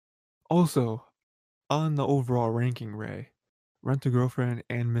Also, on the overall ranking, Ray, Rent a Girlfriend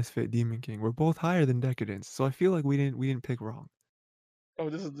and Misfit Demon King were both higher than Decadence, so I feel like we didn't pick wrong. Oh,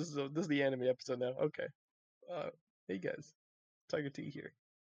 this is the anime episode now. Okay. Hey guys, Tiger T here.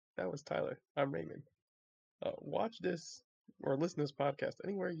 That was Tyler. I'm Raymond. Watch this or listen to this podcast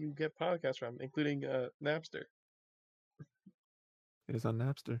anywhere you get podcasts from, including Napster. It is on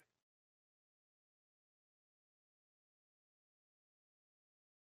Napster.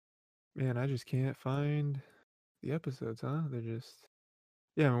 Man, I just can't find the episodes, huh? They're just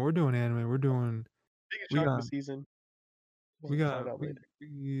yeah. I mean, we're doing anime. Take a We shot of the got season. we We'll find got out we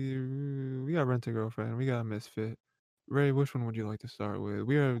later. we got Rent a Girlfriend. We got Misfit. Ray, which one would you like to start with?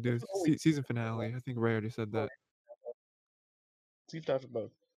 We are This the is only season finale. I think Ray already said that. deep dive for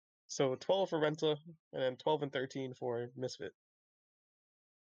both. So 12 for Renta, and then 12 and 13 for Misfit.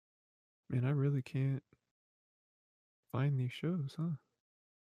 Man, I really can't find these shows, huh?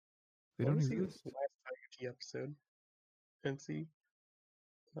 They Let don't me see the exist. last Tiger T episode and see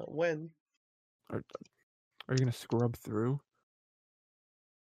when. Are are you gonna scrub through?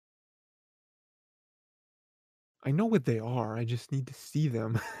 I know what they are. I just need to see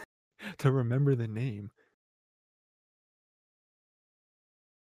them to remember the name.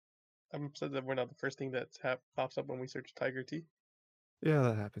 I'm upset that we're not the first thing that pops up when we search Tiger T. Yeah,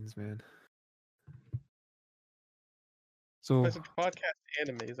 that happens, man. If I So, search podcast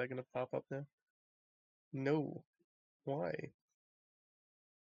anime, is that gonna pop up now? No. Why?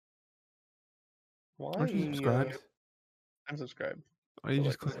 aren't you Why? subscribed? I'm subscribed. Why do you So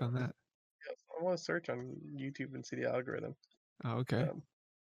just like, click on that? yes, I want to search on YouTube and see the algorithm. Oh, okay. Um,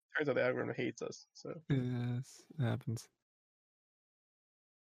 turns out the algorithm hates us. So Yes, it happens. T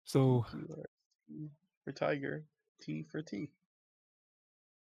So, Q R T for tiger, T for T.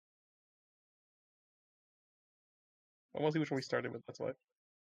 I want to see which one we started with. That's why.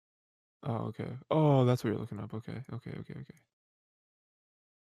 oh, okay. Oh, that's what you're looking up. Okay, okay, okay, okay.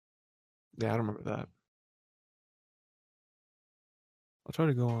 Yeah, I don't remember that. I'll try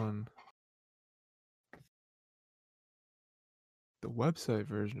to go on the website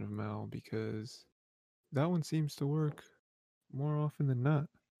version of Mal because that one seems to work more often than not.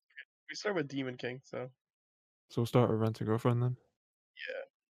 We start with Demon King. So So we'll start with Rent a Girlfriend then.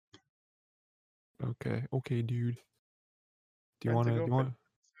 yeah, Okay, okay, dude. Do you Rent a wanna, do you Girlfriend. want,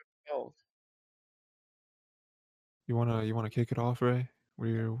 12. you wanna kick it off, Ray? Kick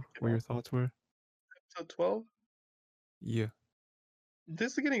it What your off. thoughts were? Episode 12. Yeah,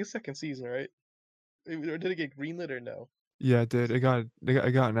 This is getting a second season, right? Or did it get greenlit or no? yeah, it did. It got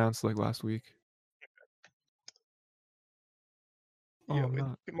announced like last week. Oh, Yo, I'm it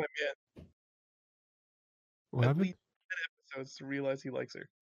not. took my man What at happened? least 10 episodes to realize he likes her.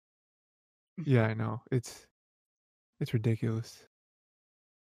 Yeah, I know. It's ridiculous.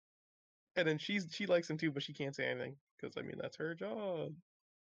 And then she likes him too, but she can't say anything because I mean that's her job.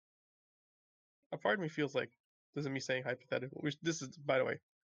 A part of me feels like this is me saying hypothetical. Which this is, by the way,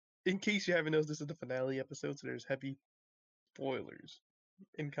 in case you haven't noticed, this is the finale episode, so there's heavy spoilers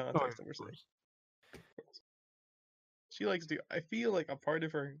in Oh, yeah, context that we're of saying. course. She likes to. I feel like a part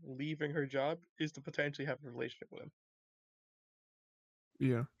of her leaving her job is to potentially have a relationship with him.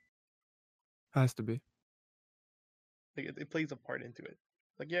 Yeah, has to be. Like it plays a part into it.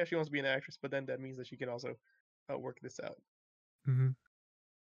 Like yeah, she wants to be an actress, but then that means that she can also work this out. Hmm.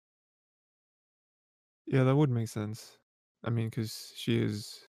 Yeah, that would make sense. I mean, because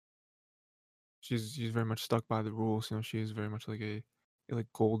she's very much stuck by the rules. You know, she is very much like a like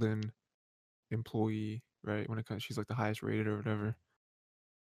golden employee, right? When it comes, she's like the highest rated or whatever.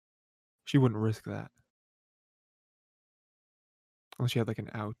 She wouldn't risk that unless she had like an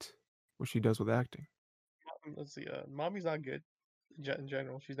out, which she does with acting. Let's see. Mommy's not good in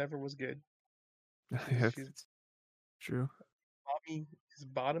general. She never was good. Yeah, She's it's true. Mommy is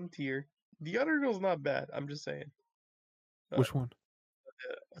bottom tier. The other girl's not bad. I'm just saying. Uh, Which one?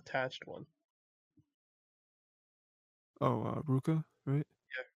 the attached one. Oh, Ruka, right?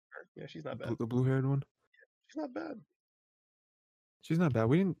 Yeah, her. Yeah, she's not bad. The blue haired one. She's not bad. She's not bad.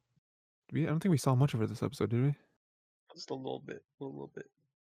 We didn't. I don't think we saw much of her this episode, did we? Just a little bit. A little bit.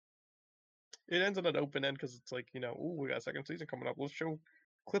 It ends on an open end because it's like, ooh, we got a second season coming up. Let's show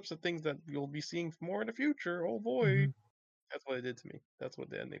clips of things that you'll be seeing more in the future. Oh boy. Hmm. That's what it did to me. That's what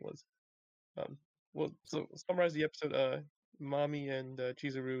the ending was. Um, well, So, so summarize the episode. Mommy and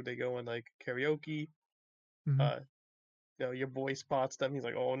Chizuru, they go on like karaoke. mhm. Uh, your boy spots them. He's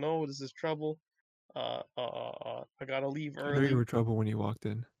like, "Oh no, this is trouble. I gotta leave I knew you early." were trouble when you walked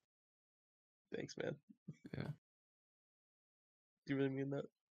in. Thanks, man. Yeah. Do you really mean that?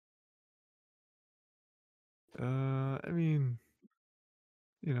 I mean,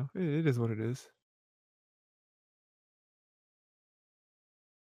 it is what it is.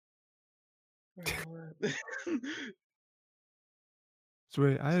 Where are you at? So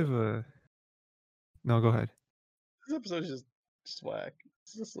wait, I So have a no. Go ahead. this episode is just whack.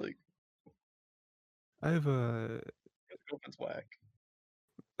 It's just like I have a it's whack.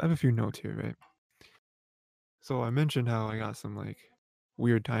 I have a few notes here, right? So I mentioned how I got some like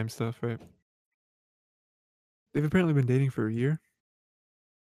weird time stuff, right? They've apparently been dating for a year,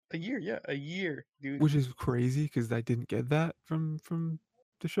 A year, yeah, a year, dude. which is crazy because I didn't get that from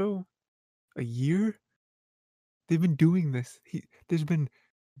the show. A year? They've been doing this. There's been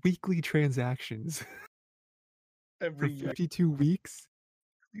weekly transactions for Every year, 52 weeks.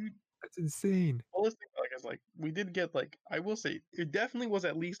 dude. That's insane. All this thing like is like we did get like I will say it definitely was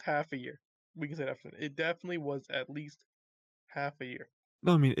at least half a year. We can say that for it definitely was at least half a year.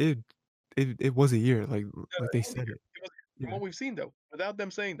 No, I mean it was a year. Like No, no, like it they was a said year. it. It was a year. From Yeah. what we've seen though, without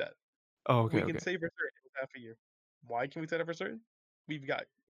them saying that, Oh, okay, we can okay. say for certain it was half a year. Why can we say that for certain? We've got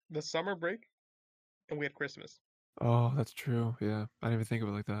the summer break and we had Christmas. Oh, that's true. Yeah, I didn't even think of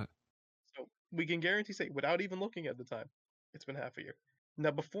it like that. So we can guarantee say without even looking at the time, it's been half a year.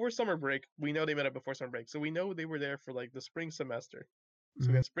 Now before summer break, we know they met up before summer break. So we know they were there for like the spring semester. So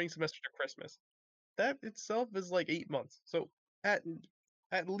we Mhm. got spring semester to Christmas. That itself is like 8 months. So at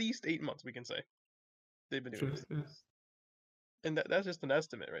at least 8 months we can say they've been doing Sure. this. Yeah. And that's just an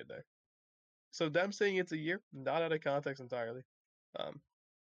estimate right there. So them saying it's a year, not out of context entirely. Um,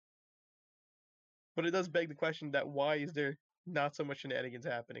 but it does beg the question that why is there not so much shenanigans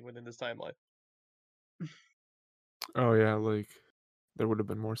happening within this timeline? Oh yeah, like there would have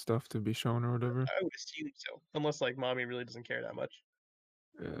been more stuff to be shown or whatever. I would assume so, unless like mommy really doesn't care that much.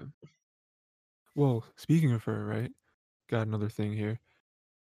 Yeah. Well, speaking of her, right? Got another thing here.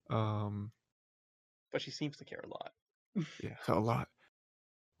 Um, But she seems to care a lot. yeah, a lot.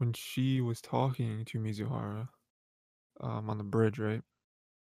 When she was talking to Mizuhara, on the bridge, right?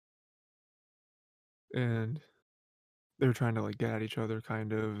 And they were trying to like get at each other,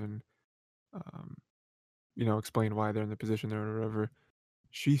 kind of, and um, explain why they're in the position they're in or whatever.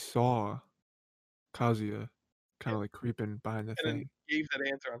 She saw Kazuya kind Yeah, of like creeping behind the and then thing. gave that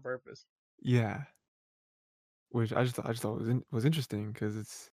answer on purpose. Yeah, which I just thought was interesting because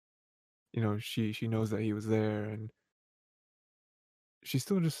it's she knows that he was there and she's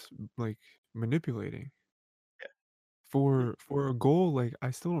still just like manipulating Yeah, like for a goal. Like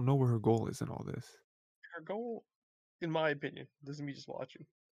I still don't know where her goal is in all this. her goal, in my opinion, this is me just watching,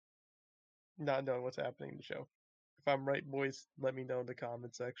 not knowing what's happening in the show. If I'm right, boys, let me know in the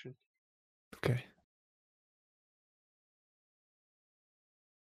comment section. Okay.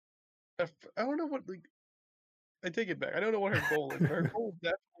 I don't know what like I take it back. I don't know what her goal is, but her goal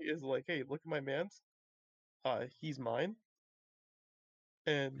definitely is like, hey, look at my man's. He's mine,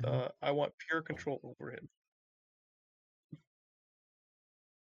 and Mhm. I want pure control over him.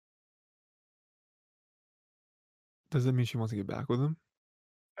 Does that mean she wants to get back with him?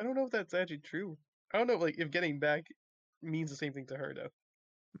 I don't know if that's actually true. I don't know like if getting back means the same thing to her though.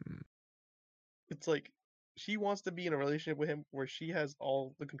 Mm. It's like she wants to be in a relationship with him where she has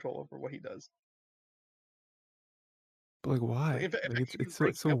all the control over what he does. But like, Like, why? in Like fact, it's even so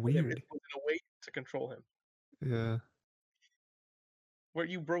breaking up with him, it weird. was in a way to control him, Yeah. where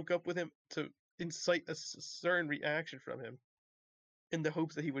you broke up with him to incite a certain reaction from him in the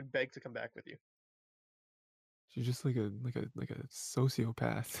hopes that he would beg to come back with you. She's just like a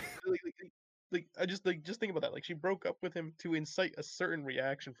sociopath. Like I just think about that. Like she broke up with him to incite a certain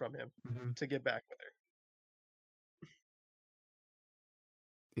reaction from him Mhm. to get back with her.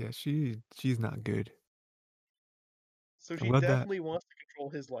 Yeah, she's not good. So I'm she glad that definitely wants to control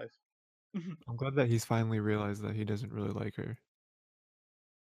his life. You I'm glad that he's finally realized that he doesn't really like her,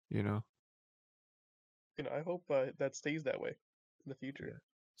 you know? know, I hope that stays that way in the future. Yeah.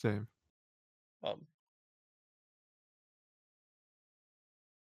 Same. Um,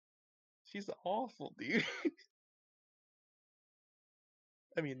 she's awful, dude.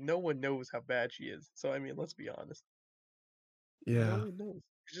 I mean, no one knows how bad she is. So I mean, let's be honest. No Yeah. one knows.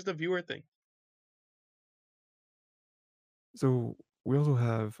 It's just a viewer thing. So we also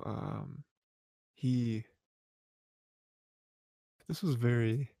have he this was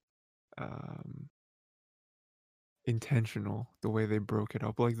very um intentional the way they broke it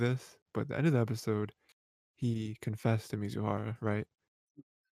up like this, but at the end of the episode, he confessed to Mizuhara, right?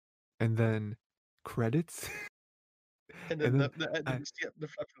 And then credits, And and then then I the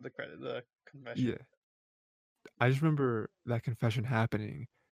front of the credit, the confession. yeah, I just remember that confession happening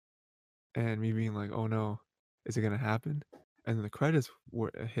and me being like, "Oh no, is it gonna happen?" And then the credits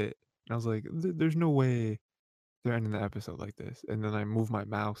were a hit, and I was like, "There's no way they're ending the episode like this, and then I move my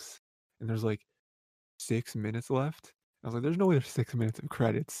mouse, and there's, like, 6 minutes left. I was like, "There's no way there's 6 minutes of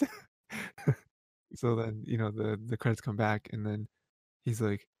credits." So then, the credits come back, and then he's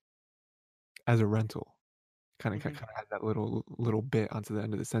like, "As a rental." Mhm. Kinda had that little bit onto the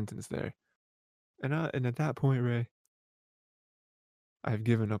end of the sentence there. And at that point, Ray, I've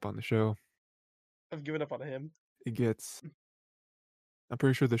given up on the show. I've given up on him. It gets I'm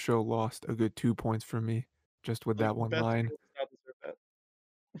pretty sure the show lost a good 2 points from me just with Like, that one Beth line. Real does not deserve that.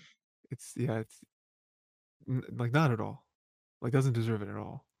 It's yeah, it's n like, not at all. Like, doesn't deserve it at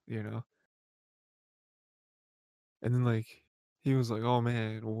all, you know? And then, like, he was like, "Oh,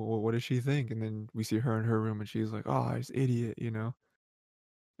 man, what does she think?" And then we see her in her room, and she's like, "Oh, this idiot," you know?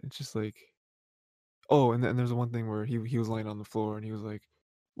 It's just like oh, and then there's the one thing where he was laying on the floor, and he was like,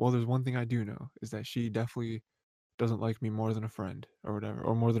 "Well, there's one thing I do know, is that she definitely doesn't like me more than a friend or whatever,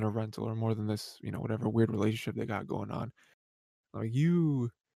 or more than a rental, or more than this, whatever weird relationship they got going on." Like,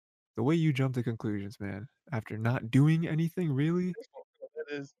 the way you jump to conclusions, man, after not doing anything really.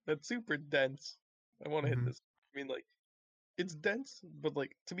 That's super dense. I wanna hit Mhm. this. I mean, like, it's dense, but,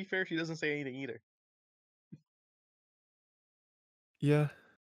 like, to be fair, she doesn't say anything either. Yeah,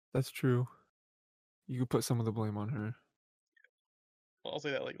 that's true. You could put some of the blame on her. I'll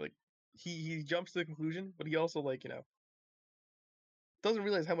say that, like, he jumps to the conclusion, but he also, like, doesn't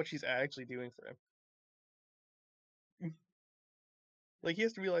realize how much she's actually doing for him. Like, he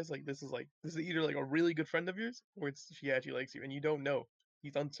has to realize, like, this is either, like, a really good friend of yours, or it's she actually likes you, and you don't know.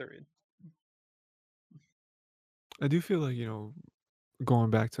 He's uncertain. I do feel like,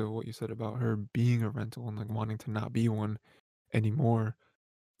 going back to what you said about her being a rental and, like, wanting to not be one anymore,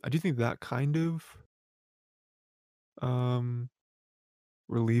 I do think that kind of, um,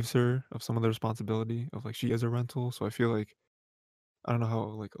 relieves her of some of the responsibility of, like, she is a rental, so I feel like I don't know how,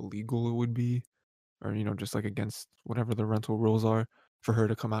 like, illegal it would be or, just, like, against whatever the rental rules are for her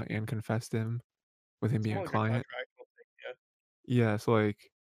to come out and confess to him with him It's being more a like a client. contractual thing, yeah. Yeah, so,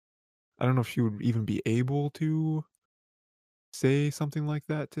 like, I don't know if she would even be able to say something like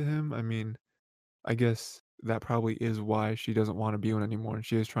that to him. I mean, I guess that probably is why she doesn't wanna be one anymore, and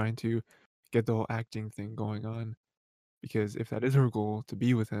she is trying to get the whole acting thing going on, because if that is her goal to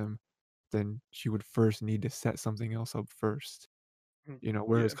be with him, then she would first need to set something else up first, Mhm.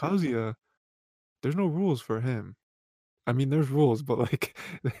 whereas Yeah, Kazuya, there's no rules for him. I mean, there's rules, but, like,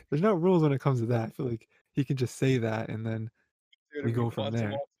 there's no rules when it comes to that. I feel like he can just say that, and then we literally go from once he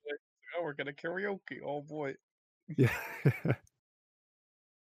there. walks away, he's like, "Oh, we're gonna karaoke, oh boy." Yeah.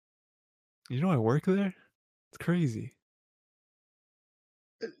 I work there? It's crazy.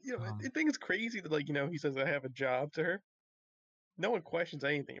 I Um, think it's crazy that, like, he says, "I have a job" to her. No one questions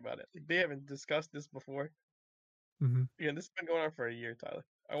anything about it. Like, they haven't discussed this before. mhm. Again, this has been going on for a year, Tyler.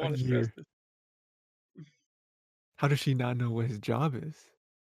 I A wanna stress year. this. How does she not know what his job is?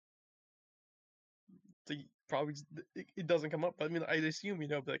 So, probably just it doesn't come up, but, I mean, I assume, be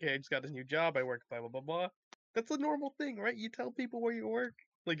like, "Hey, I just got this new job, I work blah, blah, blah, blah." That's a normal thing, right? You tell people where you work,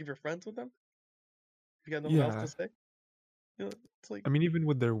 like, if you're friends with them, if you got nothing else to Yeah. say. It's like I mean, even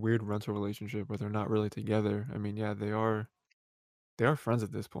with their weird rental relationship where they're not really together, I mean, yeah, they are friends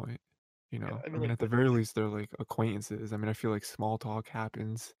at this point, yeah, I I mean, mean, like, at the very least, they're, like, acquaintances. I mean, I feel like small talk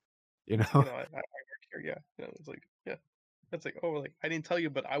happens, you it's like, know? I work here, yeah. It's like, yeah. That's like, "Oh, like, I didn't tell you,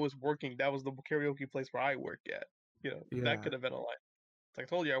 but I was working that was the karaoke place where I work at." That Yeah. could have been a lie. It's like, "I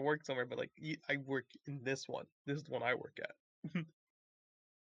told you I worked somewhere, but, like, I work in this one. This is the one I work at."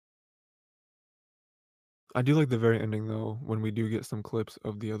 I do like the very ending, though, when we do get some clips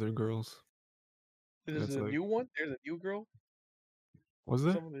of the other girls, and There's it's a like new one? There's a new girl was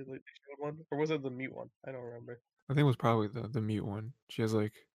or there? something? They showed one? Or was it the mute one? I don't remember. I think it was probably the mute one. She has,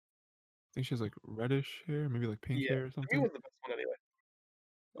 like I think she has, like, reddish hair, maybe, like, pink Yeah. hair or The mute something. was the best one anyway,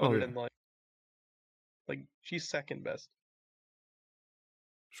 Oh, other yeah. than, she's second best.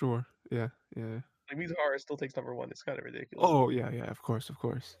 Sure. Yeah, yeah. Like, Mizuhara still takes number 1, it's kinda ridiculous. Oh, yeah, yeah, of course, of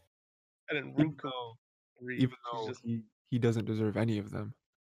course. And then Even Ruka though 3, even she's though just he doesn't deserve any of them.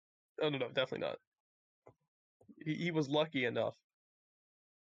 oh, no, no, definitely not. He was lucky enough.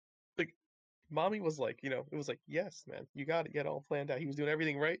 Like, mommy was like, it was like, "Yes, man, you got it, all planned out." He was doing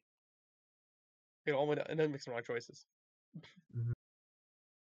everything right, it all went out and then makes the wrong choices. Mhm.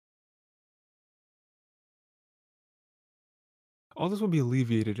 All this would be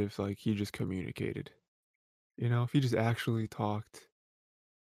alleviated if, like, he just communicated, if he just actually talked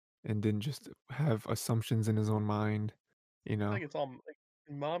and didn't just have assumptions in his own mind, you I know? think it's all like,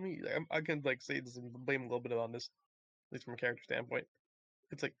 mommy I can, like, say this and blame a little bit on this, at least from a character standpoint.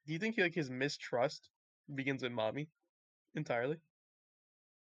 It's like, do you think, his mistrust begins with mommy entirely?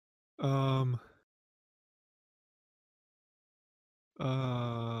 Um,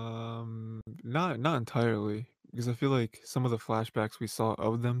 Not entirely, because I feel like some of the flashbacks we saw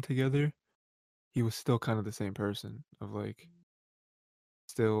of them together, he was still kind of the same person of like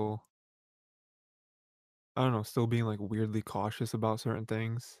still I don't know, still being like weirdly cautious about certain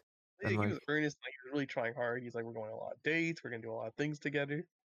things Yeah, and he was like earnest, like, he was really trying hard. He's like, "We're going on a lot of dates, we're gonna do a lot of things together."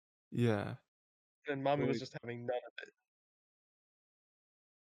 yeah, And Mommy but was like just having none of it.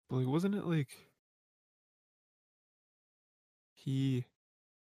 wasn't it like he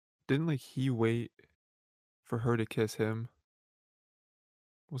didn't like he wait for her to kiss him?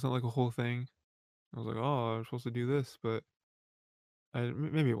 Wasn't like a whole thing? I was like, "Oh, I'm supposed to do this," but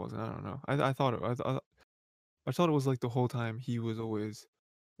maybe it wasn't. I don't know. I thought it. I thought it was like the whole time he was always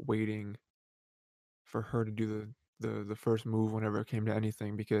waiting for her to do the first move whenever it came to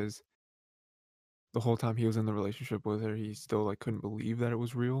anything because the whole time he was in the relationship with her, he still like couldn't believe that it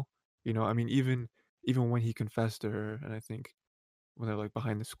was real. You know, I mean, even when he confessed to her, and I think when they're like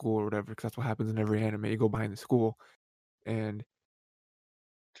behind the school or whatever, because that's what happens in every anime. You go behind the school, and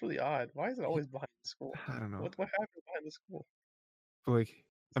It's really odd. Why is it he, always behind the school? I don't know, What happened behind the school? but like,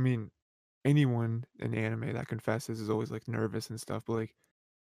 I mean, anyone in anime that confesses is always like nervous and stuff, but like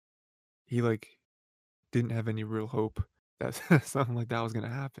he like didn't have any real hope that something like that was gonna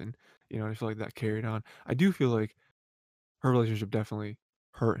happen. You know, I feel like that carried on. I do feel like her relationship definitely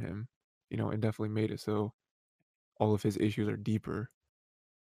hurt him. You know, and definitely made it so all of his issues are deeper.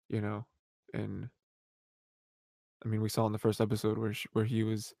 You know, and I mean, we saw in the first episode where he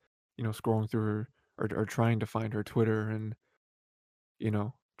was, you know, scrolling through her or trying to find her Twitter and you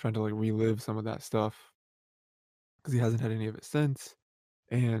know trying to like relive some of that stuff because he hasn't had any of it since,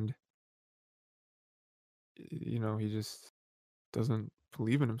 and you know he just doesn't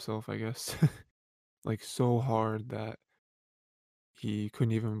believe in himself. I guess like so hard that he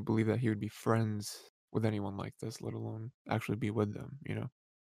couldn't even believe that he would be friends with anyone like this, let alone actually be with them, you know?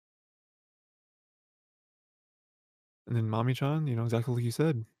 And then Mami-chan, you know, exactly like you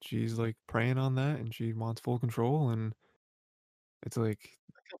said, she's, like, preying on that, and she wants full control, and it's like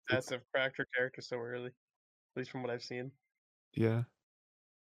I feel bad it's to have cracked her character so early, at least from what I've seen. yeah,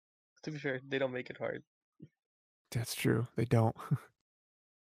 To be fair, they don't make it hard. that's true, they don't.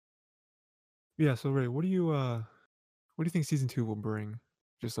 Yeah, so Ray, what do you think season 2 will bring?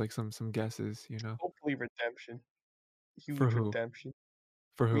 Just, like, some guesses, you know? Hopefully redemption. For Huge who? redemption.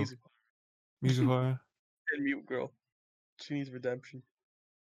 For who? Music Mizuhara and Mute Girl. She needs redemption.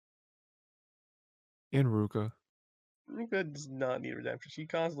 and Ruka. Ruka does not need redemption. She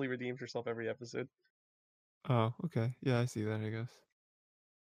constantly redeems herself every episode. Oh, okay. Yeah, I see that, I guess.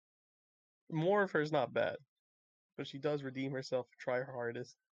 More of her is not bad, but she does redeem herself, try her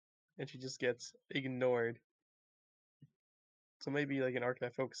hardest, and she just gets ignored. So maybe like an arc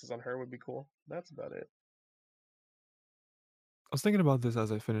that focuses on her would be cool. That's about it. I was thinking about this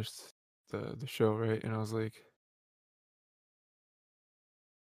as I finished the show, right? And I was like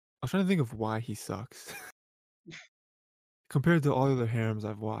I was trying to think of why he sucks compared to all the other harems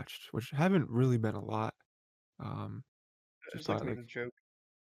I've watched, which haven't really been a lot. Um, I just just like to probably make like, the joke.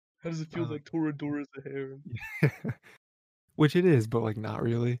 How does it feel uh, like Toradora's a harem? which it is, but like not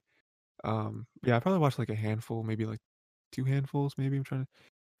really. Yeah, I probably watched like a handful, maybe like two handfuls. Maybe I'm trying to.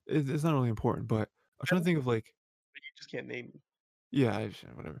 It's not really important, but I'm I trying to don't think of like, you just can't name them. yeah,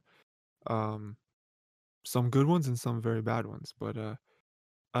 whatever. Um, some good ones and some very bad ones, but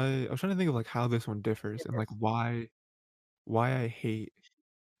I was trying to think of like how this one differs and like why I hate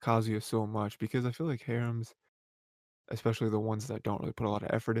Kazuya so much because I feel like harems, especially the ones that don't really put a lot of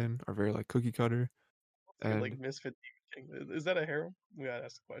effort in, are very like cookie cutter. Say like And Misfit Demon King. Is that a harem? We gotta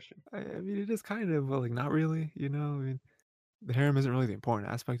ask the question. I mean, it is kind of, but like not really, you know. I mean, the harem isn't really the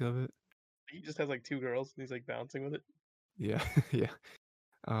important aspect of it. He just has like two girls and he's like bouncing with it. Yeah, yeah.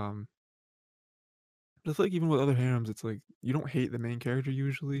 Um, it's like even with other harems, it's like you don't hate the main character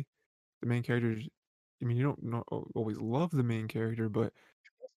usually. The main characters, I mean, you don't not always love the main character, but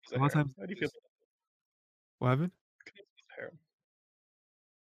It's a a lot of harem. times How do you feel just about what happened? It's a harem?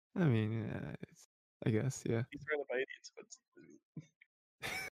 I mean, yeah, I guess, yeah. He's surrounded by idiots, but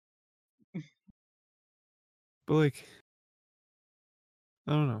But like,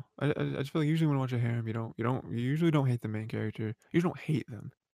 I don't know. I just feel like usually when I watch a harem, you usually don't hate the main character. You don't hate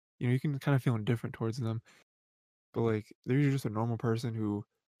them. You know, you can kind of feel indifferent towards them, but like they're usually just a normal person who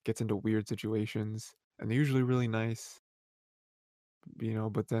gets into weird situations, and they're usually really nice. You know,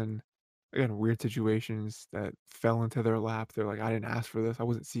 but then again, weird situations that fell into their lap. They're like, I didn't ask for this. I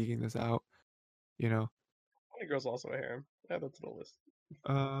wasn't seeking this out. You know. Funny Girl's also a harem. Add that to the list.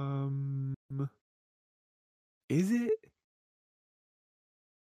 Um, is it?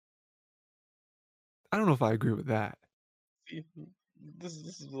 I don't know if I agree with that. See? this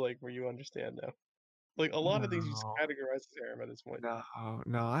is like where you understand now. Like a lot of things you just No, categorize as harem at this point. no,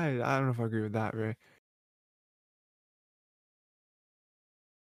 no. I don't know if I agree with that, Ray.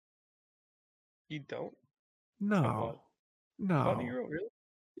 You don't? On what? No, Bunny no. Girl, really?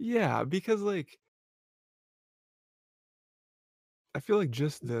 Yeah, because like I feel like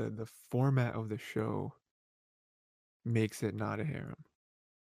just the format of the show makes it not a harem.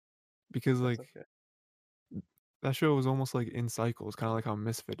 Because That's like okay. that show was almost like in cycles, kind of like how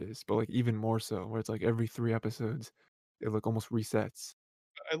Misfit is, but like even more so, where it's like every 3 episodes, it like almost resets.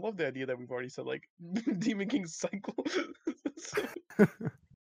 I love the idea that we've already said like Demon King cycle. So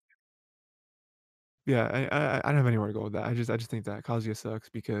Yeah, I don't have anywhere to go with that. I just think that Kazuya sucks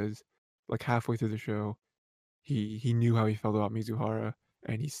because like halfway through the show, he knew how he felt about Mizuhara,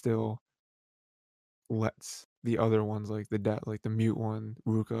 and he still lets the other ones like like the mute one,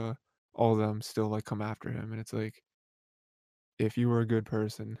 Ruka, all of them still like come after him, and it's like if you were a good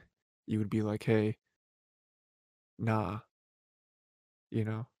person, you would be like, hey, nah, you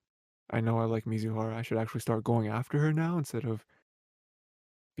know, I know I like Mizuhara. I should actually start going after her now instead of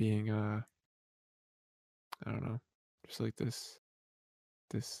being I don't know, just like this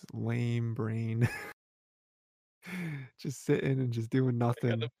lame brain, just sitting and just doing I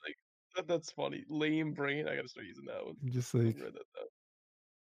gotta nothing, like that's funny. Lame brain. I gotta start using that one. and just I'm gonna like write that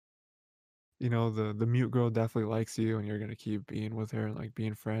down. the mute girl definitely likes you, and you're gonna keep being with her and like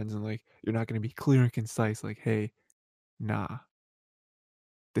being friends, and like you're not gonna be clear and concise, like, hey, nah,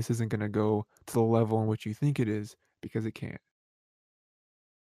 this isn't gonna go to the level in which you think it is because it can't.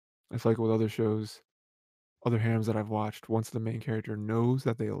 It's like with other shows, other harems that I've watched, once the main character knows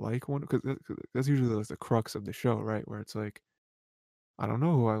that they like one, because that's usually like the crux of the show, right? Where it's like, I don't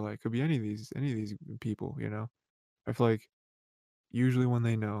know who I like. Could be any of these people, you know? I feel like usually when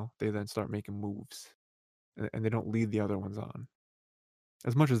they know, they then start making moves and they don't lead the other ones on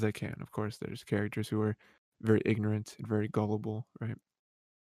as much as they can. Of course, there's characters who are very ignorant and very gullible, right?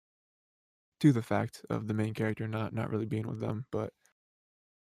 To the fact of the main character not really being with them, but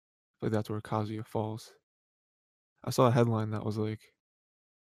like that's where Kazuya falls. I saw a headline that was like,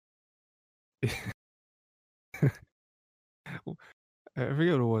 I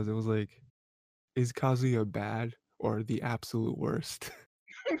forget what it was. It was like, is Kazuya bad or the absolute worst?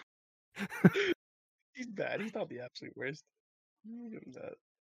 He's bad. He's not the absolute worst. I'll give him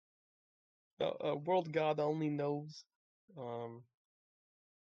that. World God only knows. Um,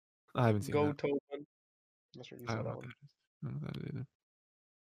 I haven't seen Go that. Tobin. I'm not sure if you I saw don't know that what one. that is. I don't know what that is either.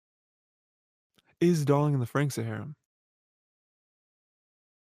 Is Darling in the Franxx a harem?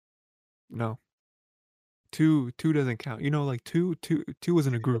 No. Two doesn't count. You know, like two isn't a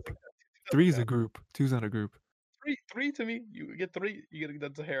Two group. doesn't count. Two Three doesn't is a count. group. Two's not a group. Three to me. You get three. You get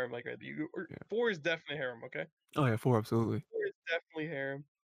that's a harem. Like right. You or Yeah. four is definitely harem. Okay. Oh yeah, four absolutely. Four is definitely harem.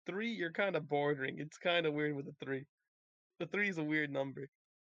 Three, you're kind of bordering. It's kind of weird with the three. The three is a weird number.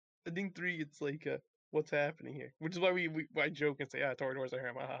 I think three, it's like, what's happening here? Which is why I joke and say, ah, Torador's a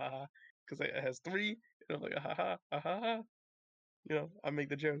harem, ah, ha, ha, ha. Because it has three, and I'm like, ah, ha, ha, ah, ha, ha. You know, I make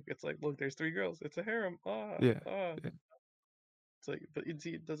the joke. It's like, look, there's three girls. It's a harem. Ah, Yeah. ah. Yeah. It's like, but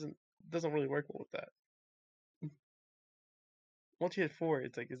see, it doesn't really work well with that. Once you hit four,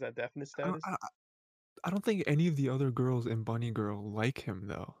 it's like, is that definite I don't status? I don't think any of the other girls in Bunny Girl like him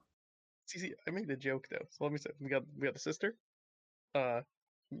though. See, I made the joke though. So let me say, we got the sister, uh,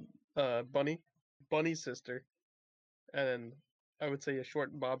 Bunny, Bunny's sister, and then I would say a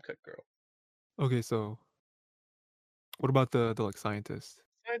short bob cut girl. Okay, so what about the like scientist?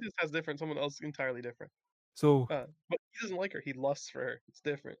 Scientist has different, someone else entirely different. So But he doesn't like her. He lusts for her. It's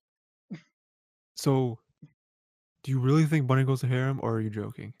different. so do you really think Bunny Girl's a harem or are you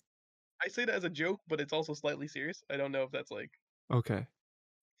joking? I say that as a joke, but it's also slightly serious. I don't know if that's like. Okay.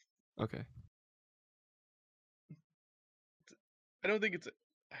 Okay. I don't think it's.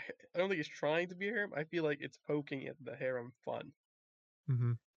 I don't think it's trying to be a harem. I feel like it's poking at the harem fun.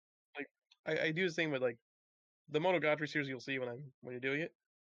 Mhm. Like I do the same with like the Monogatari series. You'll see when you're doing it.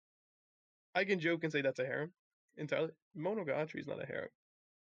 I can joke and say that's a harem entirely. Monogatari is not a harem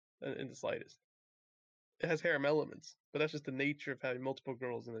in the slightest. It has harem elements, but that's just the nature of having multiple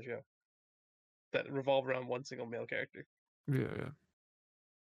girls in the show that revolve around one single male character. Yeah, yeah.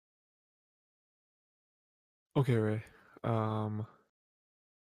 Okay, Ray. Um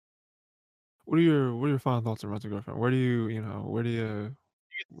what are your final thoughts on Rent a Girlfriend? Where do you, where do you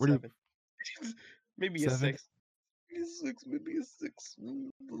Seven, maybe a 7? six. Maybe a six, maybe a six.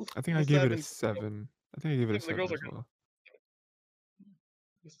 I think I The gave it a seven, 7. I think I gave it a the 7 girls are as kind of well.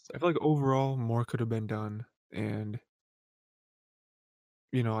 just a I feel seven. like overall more could have been done, and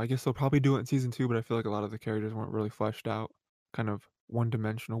I guess they'll probably do it in season 2, but I feel like a lot of the characters weren't really fleshed out. kind of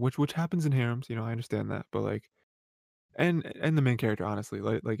one-dimensional, which happens in harems, I understand that, but, like and the main character, honestly,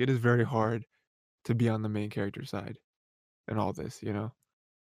 like, it is very hard to be on the main character side in all this, you know?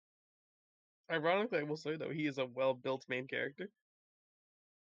 Ironically, I will say though, he is a well-built main character.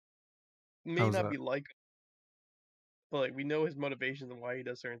 May How's not that? be like, but like we know his motivations and why he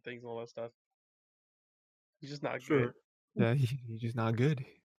does certain things and all that stuff. He's just not good. Sure. Yeah, he's just not good.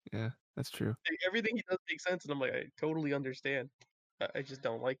 Yeah, that's true. Like, everything he does makes sense, and I'm like, I totally understand. I just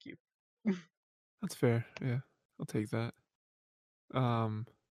don't like you. That's fair, yeah, I'll take that. Um,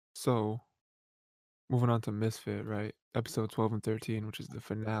 so moving on to Misfit, right? Episode 12 and 13, which is the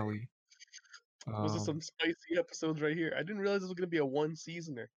finale. Those are Um, some spicy episodes right here. I didn't realize this was gonna be a one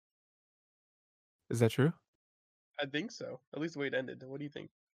seasoner. is that true? I think so. At least the way it ended. What do you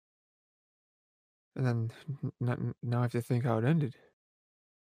think? And then now I have to think how it ended.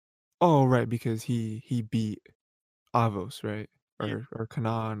 Oh, right, because he beat Avos, right? Yeah, Or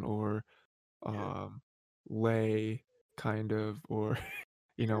Kanan or yeah. um Lay kind of or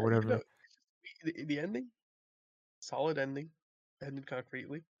You know, whatever. the ending, solid ending, ended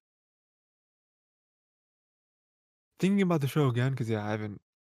concretely. Thinking about the show again, because yeah, I haven't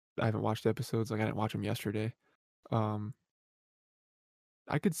watched the episodes, like I didn't watch them yesterday. Um,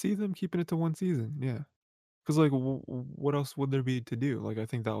 I could see them keeping it to one season, yeah. Because like, what else would there be to do? Like, I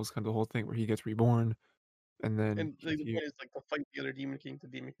think that was kind of the whole thing where he gets reborn, and then And like, the point is like to fight the other Demon King. The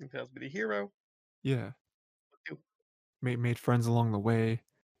Demon King has to be the hero. yeah, What do? made friends along the way.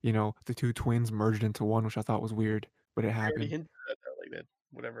 The two twins merged into one, which I thought was weird, but it They already happened. hinted at that, like that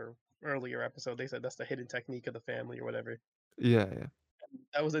whatever earlier episode. They said that's the hidden technique of the family or whatever. Yeah, yeah,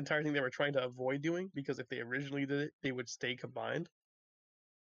 That was the entire thing they were trying to avoid doing because if they originally did it, they would stay combined.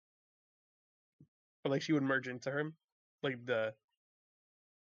 But like she would merge into him, like the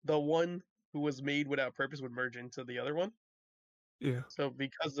one who was made without purpose would merge into the other one. yeah. So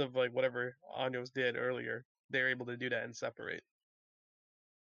because of like whatever Anyos did earlier, they're able to do that and separate.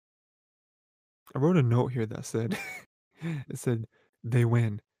 I wrote a note here that said, it said they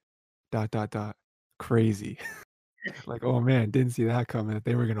win. Dot dot dot. Crazy. Like, oh man, didn't see that coming. That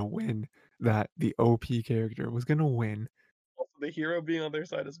they were gonna win. That the OP character was gonna win. Also, the hero being on their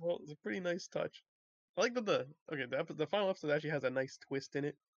side as well is a pretty nice touch. I like that the final episode actually has a nice twist in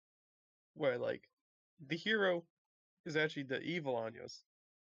it, where like the hero is actually the evil Anyos.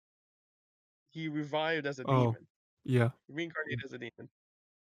 He revived as a Oh, demon, yeah, reincarnated as a demon,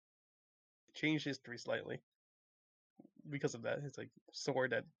 changed history slightly because of that. It's like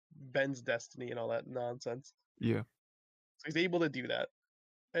sword that bends destiny and all that nonsense. yeah. So he's able to do that,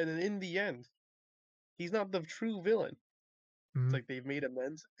 and then in the end, he's not the true villain. It's Mhm. like they've made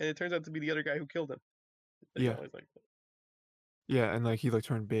amends, and it turns out to be the other guy who killed him. Yeah. It's like, Yeah, and, like, he, like,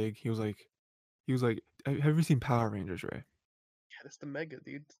 turned big. He was like have you seen Power Rangers, right? yeah, that's the Mega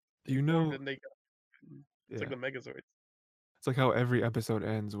dude. Do They you formed know and they got. It's like yeah. the Megazords. It's like how every episode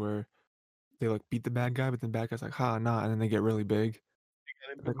ends where they, like, beat the bad guy, but the bad guy's like, "Ha, nah," and then they get really big.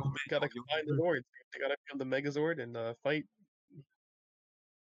 Like, "Oh, man, Gotta you'll combine the never." Zords. They gotta become the Megazord and fight.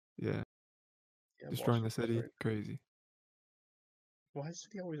 Yeah, Yeah, I'm destroying watching the stuff city, right. crazy. Why is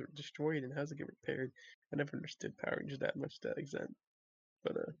City always destroyed and has to get repaired? I never understood Power Rangers that much to that extent,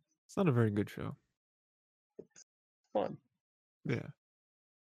 but It's not a very good show. fun. Yeah.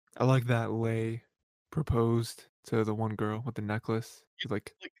 I like that Lay proposed to the one girl with the necklace.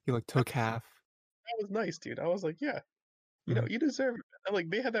 Like He that took half. that was nice, dude. I was like, yeah, Mhm. you deserve it. And, like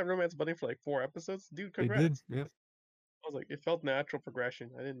they had that romance budding for like 4 episodes, dude. They did, Congrats. yeah. I was like, it felt natural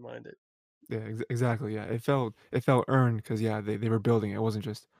progression. I didn't mind it. Yeah, exactly, yeah. It felt earned because yeah, they were building it. It wasn't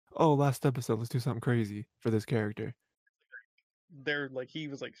just, "Oh, last episode, let's do something crazy for this character." They're like he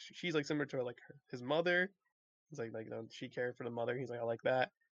was like she's like similar to like his mother. He's like she cared for the mother. He's like I like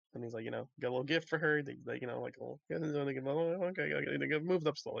that. And he's like get a little gift for her. They like like a little, yeah, okay, they get moved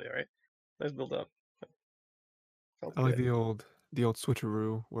up slowly. All right, let's build up. Felt I like good. the old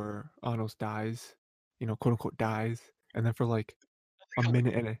switcheroo where Anos dies, quote unquote dies, and then for like a Like,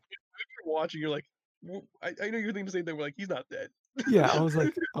 minute and a you're watching, you're like, I know you're thinking the same thing. We're like, he's not dead. yeah, I was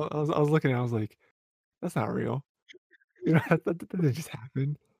like, I was looking at it, I was like, that's not real. That didn't just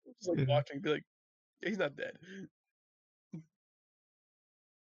happen. Just like Yeah. watching, be like, yeah, he's not dead.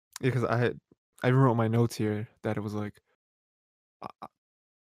 Yeah, because I even wrote my notes here that it was like A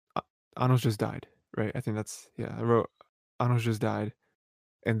A Anos just died, right? I think that's yeah, I wrote Anos just died,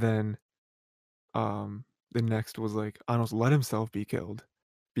 and then, the next was, like, Anos let himself be killed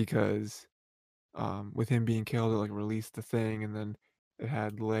because, with him being killed, it, like, released the thing, and then it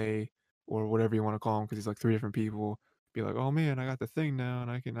had Lei, or whatever you wanna call him, because he's, like, 3 different people, be like, "Oh, man, I got the thing now,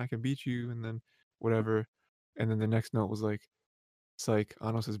 and I can beat you," and then whatever, and then the next note was like psych,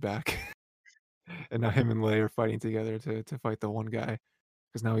 Anos is back, and now him and Lei are fighting together to fight the one guy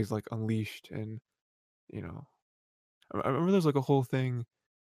because now he's like unleashed and you know I remember there's like a whole thing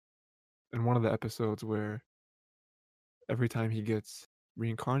in one of the episodes where every time he gets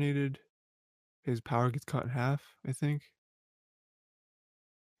reincarnated, his power gets cut in half. I think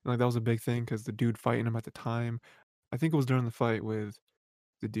like that was a big thing because the dude fighting him at the time. I think it was during the fight with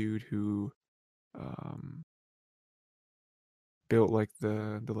the dude who um built like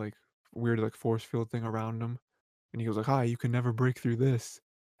the like weird like force field thing around him, and he was like, "Hi, you can never break through this,"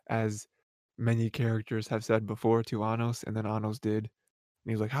 as many characters have said before to Anos, and then Anos did, and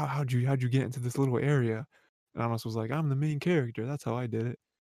he was like, how'd you get into this little area?" And Anos was like, "I'm the main character. That's how I did it."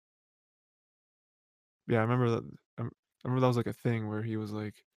 Yeah, I remember that. I remember that was like a thing where he was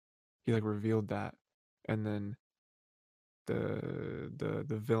like he like revealed that, and then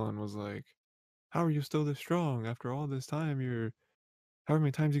the villain was like, "How are you still this strong after all this time? You're however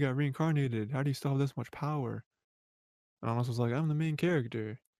many times you got reincarnated. How do you still have this much power?" And Anos was like, "I'm the main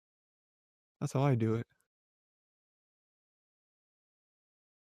character. That's how I do it."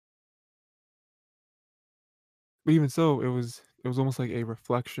 But even so, it was almost like a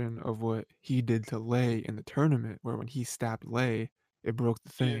reflection of what he did to Lei in the tournament, where when he stabbed Lei, it broke the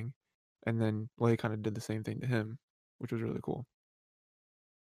Yeah, thing, and then Lei kind of did the same thing to him, which was really cool.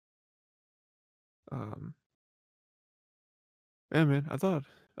 Um, yeah, man, I thought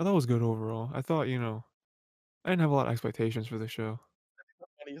it was good overall. I thought I didn't have a lot of expectations for the show. the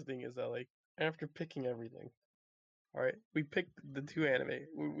funniest thing is that like after picking everything, all right, we picked the two anime.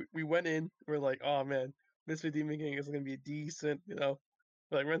 We went in, we're like, oh man, Misfit Demon King is gonna be decent,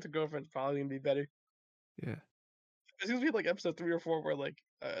 like Rent a Girlfriend's probably gonna be better. Yeah, It seems to be like episode 3 or 4 where like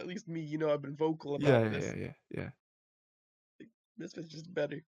at least me, I've been vocal yeah, about yeah, yeah, this. yeah, yeah, Like, Misfit's just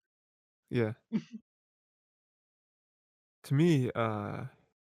better. yeah. To me, I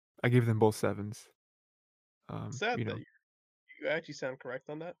gave them both sevens. Sad that you actually sound correct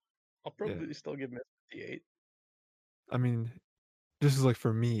on that. I'll Yeah. probably still give Misfit the 8. I mean, this is like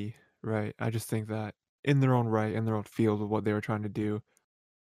for me, right? I just think that in their own right, in their own field of what they were trying to do,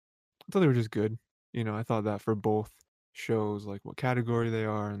 I thought they were just good. I thought that for both shows, like what category they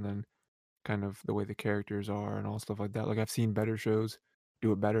are, and then kind of the way the characters are, and all stuff like that. Like I've seen better shows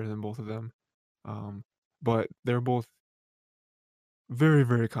do it better than both of them, but they're both very,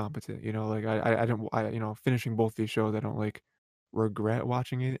 very competent. Like I didn't, finishing both these shows, I don't like regret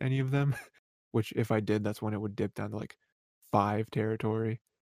watching any of them. Which if I did, that's when it would dip down to like five territory.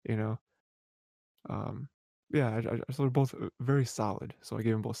 You know, um, yeah, I thought they're both very solid, so I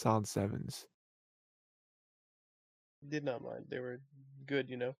gave them both solid sevens. Did not mind. They were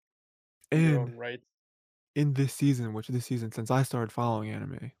good, in their And own right. in this season, which this season, since I started following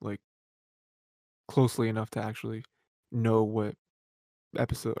anime, like closely enough to actually know what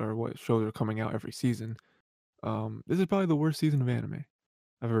episode or what shows are coming out every season, this is probably the worst season of anime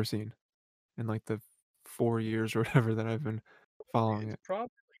I've ever seen in like the 4 years or whatever that I've been following It's it. probably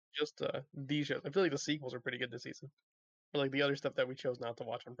just these shows. I feel like the sequels are pretty good this season. Or like the other stuff that we chose not to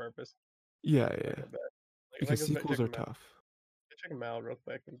watch on purpose. Yeah, Like yeah, I bet. Like if I because go sequels check are them out, tough. check them out real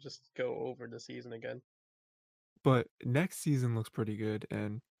quick and just go over the season again. But next season looks pretty good,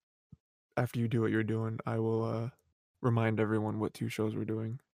 and after you do what you're doing, I will remind everyone what two shows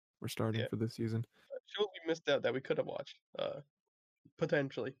we're starting Yeah, for this season. shows we missed out that we could have watched.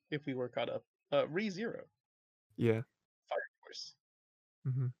 Potentially if we were caught up. Re Zero, Yeah. Fire Force.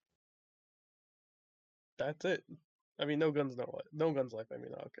 hmm That's it. I mean, no guns, no what? No guns life. I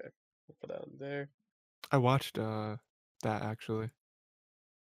mean, okay, we'll put that in there. I watched that actually.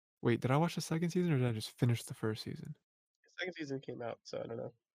 Wait, did I watch the second season or did I just finish the first season? The second season came out, so I don't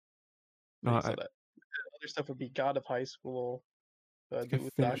know. No, But you I saw that. Other stuff would be God of High School, think I do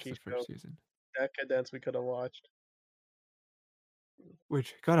with finished Daki the show, first season. Decadence we could have watched.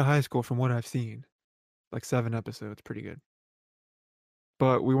 Which got a high school from what I've seen. Like 7 episodes, pretty good.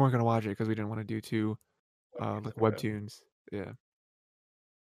 But we weren't gonna watch it because we didn't want to do two Webtoons, like okay. webtoons. Yeah.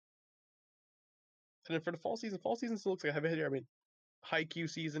 And then for the fall season still looks like a heavy hitter. I mean, Haikyuu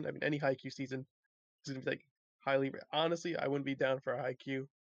season. I mean, any Haikyuu season is gonna be like highly. Honestly, I wouldn't be down for a Haikyuu.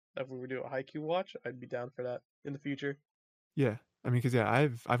 If we were doing a Haikyuu watch, I'd be down for that in the future. Yeah. I mean, cause yeah,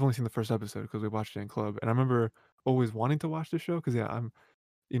 I've only seen the first episode because we watched it in club, and I remember always wanting to watch the show because yeah,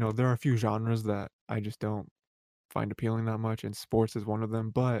 there are a few genres that I just don't find appealing that much, and sports is one of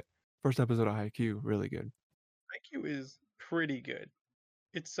them. But first episode of Haikyuu, really good. Haikyuu is pretty good.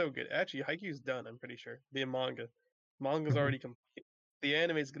 It's so good. Actually, Haikyuu's done. I'm pretty sure the manga's hmm already complete. The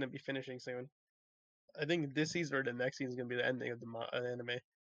anime is gonna be finishing soon. I think this season or the next season is gonna be the ending of the anime.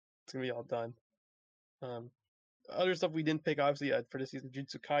 It's gonna be all done. Um, Other stuff we didn't pick, obviously, for this season,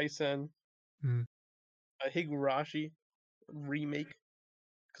 Jujutsu Kaisen, Mm, Higurashi remake,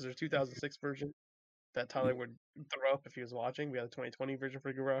 because there's 2006 version that Tyler yeah. would throw up if he was watching. We had a 2020 version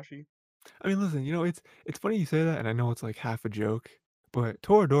for Higurashi. I mean, listen, it's funny you say that, and I know it's like half a joke, but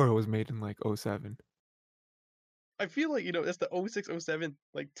Toradora was made in like '07. I feel like, it's the 06, '07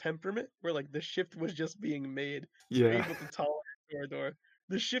 like temperament where like the shift was just being made, so you're Yeah. able to tolerate Toradora.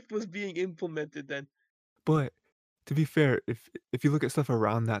 The shift was being implemented then. But to be fair, if you look at stuff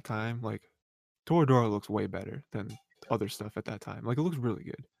around that time, like Toradora looks way better than other stuff at that time. Like it looks really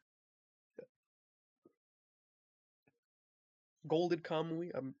good. Golden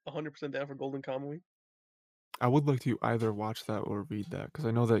Kamui, I'm 100% down for Golden Kamui. I would like to either watch that or read that because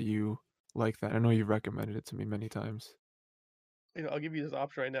I know that you like that. I know you've recommended it to me many times. I'll give you this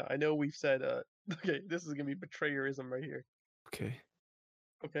option right now. I know we've said, okay, this is gonna be betrayerism right here. Okay.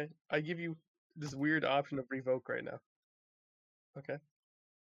 Okay, I give you this weird option of revoke right now. Okay,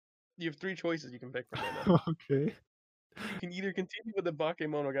 you have three choices you can pick from right now. Okay. You can either continue with the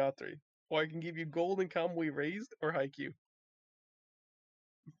Bakemonogatari, or I can give you Golden Kamui Raised or Haikyuu.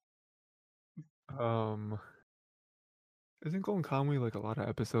 Um, isn't Golden Kamuy like a lot of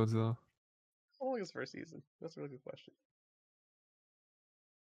episodes though? How long is first season? That's a really good question.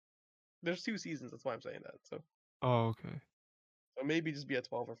 There's two seasons, that's why I'm saying that. Oh, okay. So maybe just be a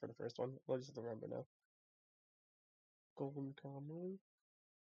 12er for the first one. I'll just remember now. Golden Kamui.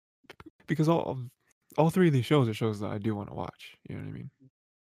 Because all three of these shows are shows that I do want to watch. You know what I mean?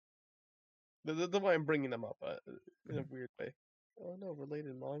 The why I'm bringing them up in a Mm. weird way. Oh no,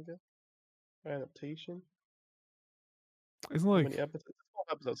 related manga adaptation. Isn't How many like episodes? It's a 12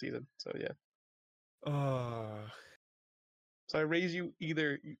 episode season. So yeah. uh So I raise you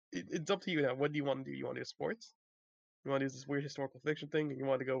either. It's up to you now. What do you want to do? You want to do sports? You want to do this weird historical fiction thing? Or you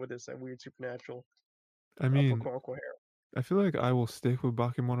want to go with this weird supernatural I for mean, quote unquote hero? I feel like I will stick with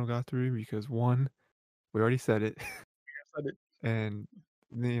Bakemonogatari because one, we already said it, So and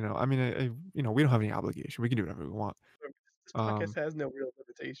I mean, we don't have any obligation. We can do whatever we want. this podcast Um, has no real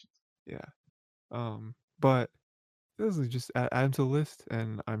limitations. yeah. But this is just add them to the list,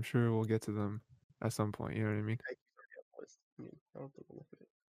 and I'm sure we'll get to them at some point. You know what I mean? I already have a list. I mean, I don't think we'll look at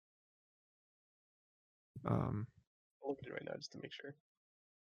it. Um, I'll look at it right now just to make sure.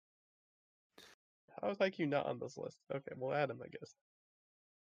 How is IQ not on this list? Okay, we'll add him, I guess.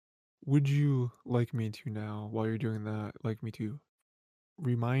 would you like me to now, while you're doing that, like me to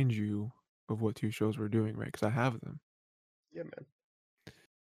remind you of what two shows we're doing, right? Because I have them. Yeah, man.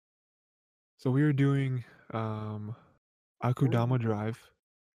 So we are doing um, Ooh, Akudama Drive,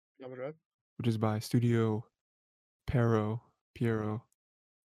 Yama Drive. which is by Studio Piero,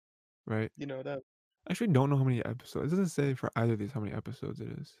 right? You know that. I actually don't know how many episodes. It doesn't say for either of these how many episodes it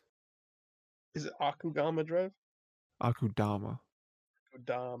is. Is it Akugama Drive? Akudama.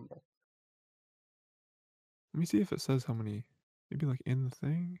 Akudama. Let me see if it says how many. Maybe like in the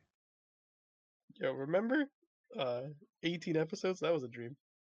thing. Yo, remember? Uh, 18 episodes? That was a dream.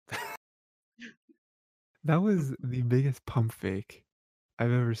 That was the biggest pump fake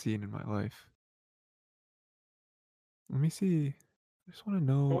I've ever seen in my life. Let me see. I just want to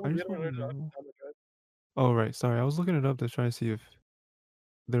know. Oh, I we just don't want know to know. Akudama Drive. Oh, right. Sorry. I was looking it up to try to see if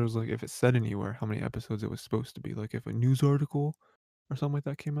there was like, if it said anywhere how many episodes it was supposed to be. Like if a news article or something like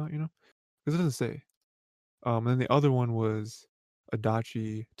that came out, Because it doesn't say. And then the other one was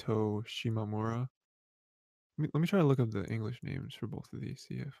Adachi to Shimamura. Let me try to look up the English names for both of these.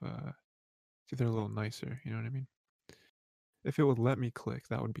 See if they're a little nicer. You know what I mean? If it would let me click,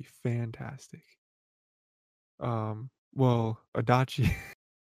 that would be fantastic. Well, Adachi,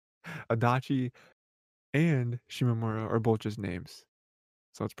 Adachi, and Shimamura are both just names,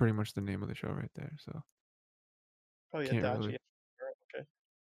 so it's pretty much the name of the show right there. So Probably can't Adachi. really. Okay,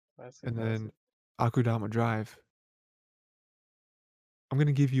 classic, And then classic. Akudama Drive. I'm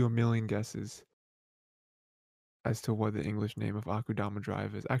gonna give you a million guesses as to what the English name of Akudama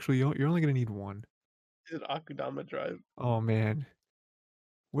Drive is. Actually, you're only gonna need one. Is it Akudama Drive? Oh man,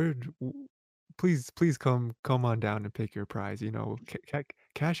 where? Please come on down and pick your prize.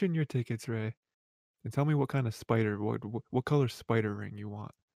 Cash in your tickets, Ray, and tell me what kind of spider, what color spider ring you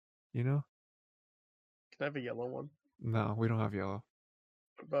want. You know? Can I have a yellow one? No, we don't have yellow.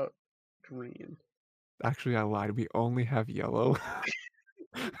 What about green? Actually, I lied. We only have yellow.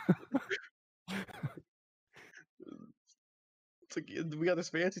 It's like we got this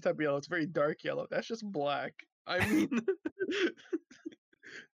fancy type of yellow. It's very dark yellow. That's just black. I mean,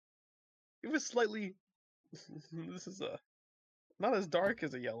 it was slightly. This is a not as dark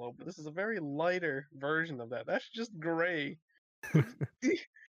as a yellow, but this is a very lighter version of that. That's just gray. What?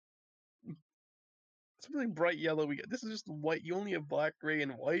 something bright yellow. We get this is just white. You only have black, gray,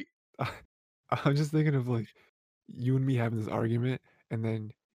 and white. I'm just thinking of like you and me having this argument, and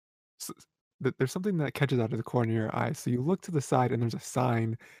then there's something that catches out of the corner of your eye. So you look to the side, and there's a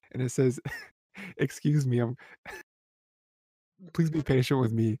sign, and it says, "Excuse me, please be patient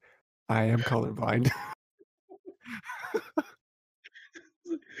with me. I am colorblind."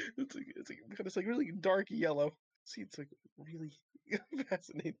 It's like really dark yellow. See, it's like really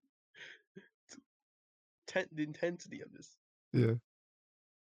fascinating. The intensity of this. Yeah.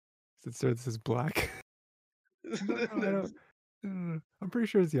 So it starts as black. No, no, I That's don't. No, no, no. I'm pretty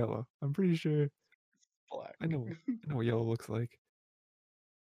sure it's yellow. I'm pretty sure. black. I know what yellow looks like.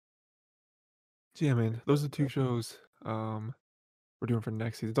 So yeah, man, those are 2 shows, we're doing for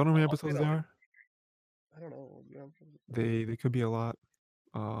next season. Don't know how many I'll say episodes that. there are. I don't know. They could be a lot.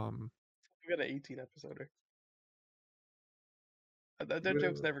 Um, We got an 18 episoder. That joke's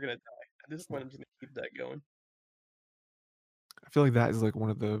well, never gonna die. At this it's point, not. I'm just gonna keep that going. I feel like that is like one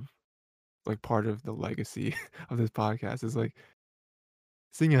of the like part of the legacy of this podcast is like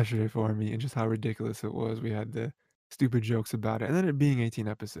seeing yesterday for me and just how ridiculous it was. We had the stupid jokes about it, and then it being 18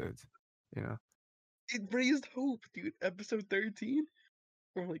 episodes. You know? It raised hope, dude. Episode 13.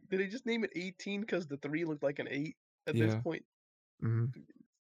 Or like, did they just name it 18 because the three looked like an eight? At this Yeah. point, Mhm.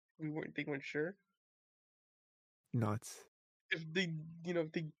 they weren't sure Nuts. if they,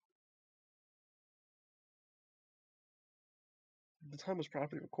 if they, the time was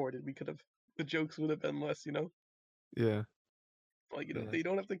properly recorded. We could have the jokes would have been less. Yeah. Like Yeah. they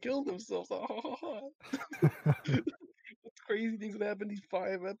don't have to kill themselves. What's crazy things that happen in these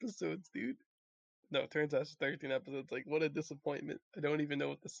 5 episodes, dude? No, it turns out it's 13 episodes. Like, what a disappointment. I don't even know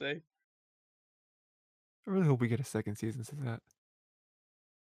what to say. I really hope we get a second season to that.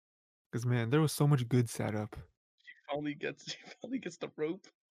 Because man, there was so much good setup. She finally gets the rope.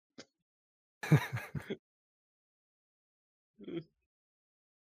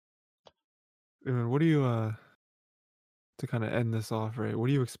 And what do you to kind of end this off, right? What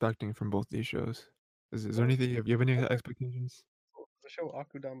are you expecting from both these shows? Is there Well, anything you have any expectations? the show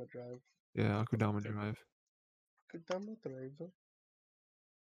Akudama Drive. Yeah, That's Akudama Drive. Akudama Drive.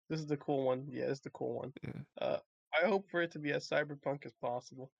 This is the cool one. Yeah, it's the cool one. Yeah. Uh, I hope for it to be as cyberpunk as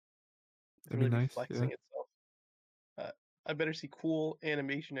possible. To That'd be really be nice. Yeah. flexing itself. Uh, I better see cool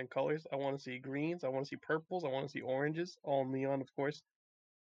animation and colors. I want to see greens. I want to see purples. I want to see oranges. All neon, of course.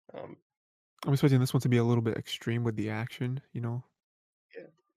 Um, I'm expecting this one to be a little bit extreme with the action, you know? yeah.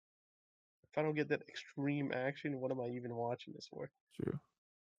 If I don't get that extreme action, what am I even watching this for? True.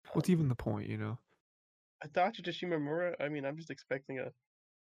 What's Um, even the point, you know? Adachi Tashimamura. I mean, I'm just expecting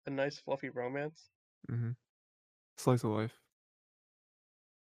a nice fluffy romance. Hmm. Slice of life.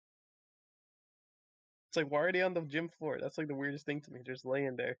 It's like, why are they on the gym floor? That's like the weirdest thing to me. They're just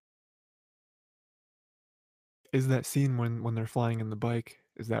laying there. Is that scene when they're flying in the bike,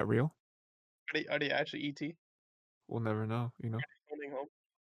 is that real? Are they actually ET? We'll never know, you know? Coming home?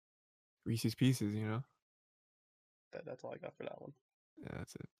 Reese's Pieces, you know? That's all I got for that one. Yeah,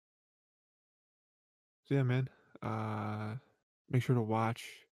 that's it. So yeah, man. Uh Make sure to watch.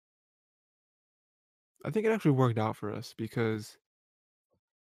 I think it actually worked out for us because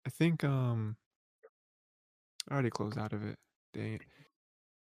I think I already closed out of it. Dang it.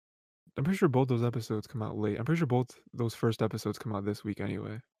 I'm pretty sure both those episodes come out late. I'm pretty sure both those first episodes come out this week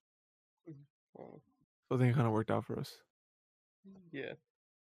anyway. Well, So I think it kind of worked out for us. yeah.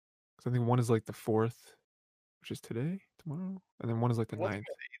 Because I think one is like the 4th, which is today, tomorrow, and then one is like the What's 9th. the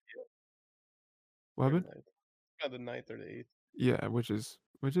 8th yet? What Or the happened? ninth? The ninth or the 8th. Yeah, which is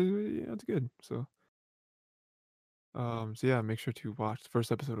yeah, it's good. So yeah, make sure to watch the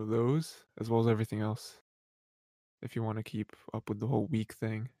first episode of those as well as everything else if you want to keep up with the whole week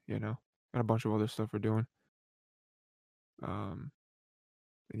thing, you know. Got a bunch of other stuff we're doing. Um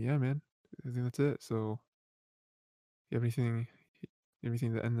and yeah, man. I think that's it. So you have anything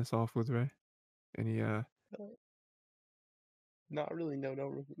to end this off with, Ray? Any Uh, Not really. No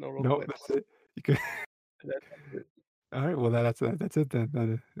real no, that's quips. it. You could That's it. all right, well that's it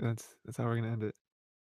then. That's how we're gonna end it.